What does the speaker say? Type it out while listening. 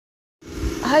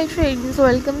Hi friends,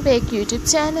 welcome back YouTube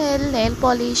channel Nail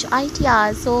Polish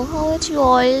Ideas. So how are you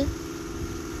all?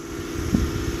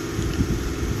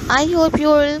 I hope you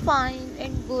all fine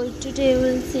and good. Today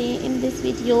we'll see in this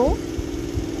video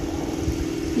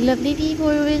lovely people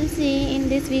will see in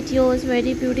this video is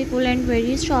very beautiful and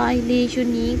very stylish,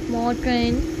 unique,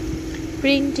 modern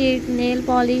printed nail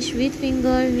polish with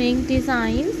finger ring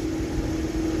designs.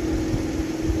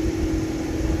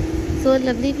 So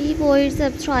lovely people,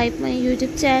 subscribe my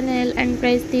YouTube channel and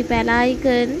press the bell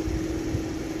icon.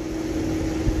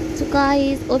 So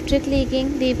guys, after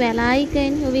clicking the bell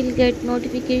icon, you will get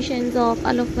notifications of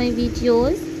all of my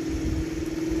videos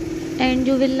and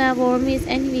you will never miss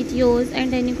any videos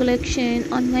and any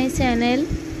collection on my channel.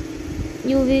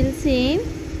 You will see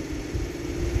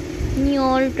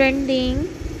new trending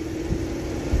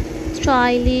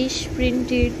stylish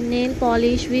printed nail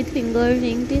polish with finger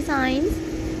ring designs.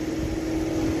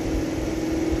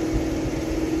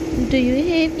 Do you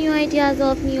have new ideas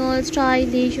of new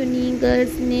stylish, unique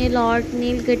girls nail art,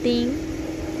 nail cutting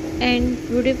and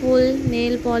beautiful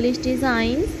nail polish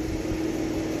designs?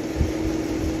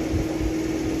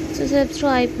 So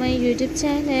subscribe my YouTube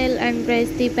channel and press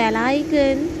the bell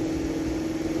icon.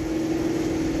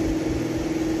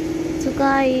 So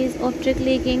guys, after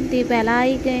clicking the bell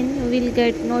icon, you will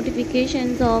get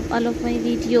notifications of all of my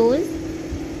videos.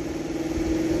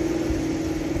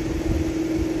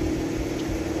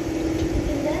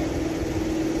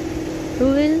 You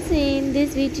will see in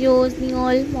this videos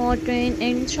new, modern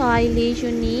and stylish,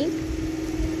 unique,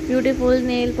 beautiful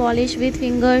nail polish with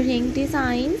finger ring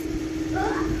designs.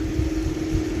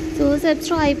 So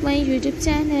subscribe my YouTube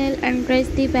channel and press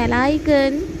the bell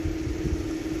icon.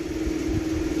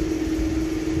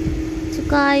 So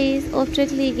guys, after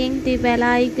clicking the bell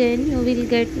icon, you will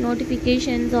get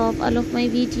notifications of all of my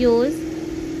videos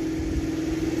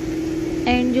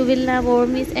and you will never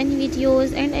miss any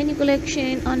videos and any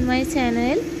collection on my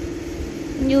channel.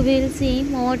 You will see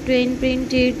modern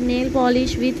printed nail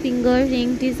polish with finger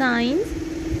ring designs.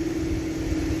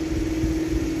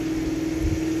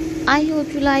 I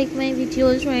hope you like my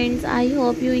videos friends. I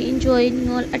hope you enjoy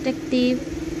new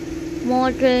attractive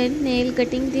modern nail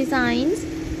cutting designs.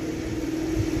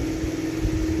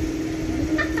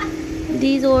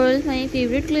 These are all my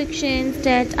favorite collections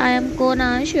that I am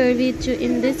gonna share with you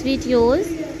in these videos.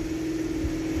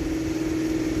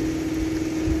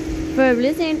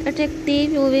 Fabulous and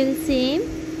attractive, you will see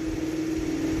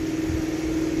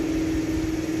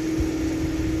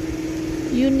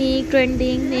unique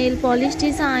trending nail polish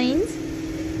designs.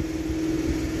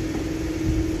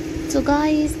 So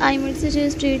guys, I might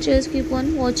suggest you just keep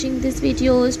on watching these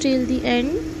videos till the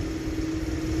end.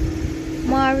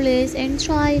 Marvelous and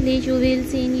stylish, you will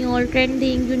see new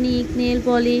trending unique nail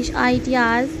polish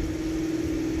ideas.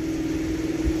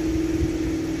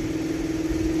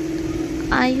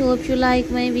 I hope you like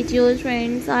my videos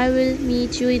friends. I will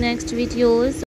meet you in next videos.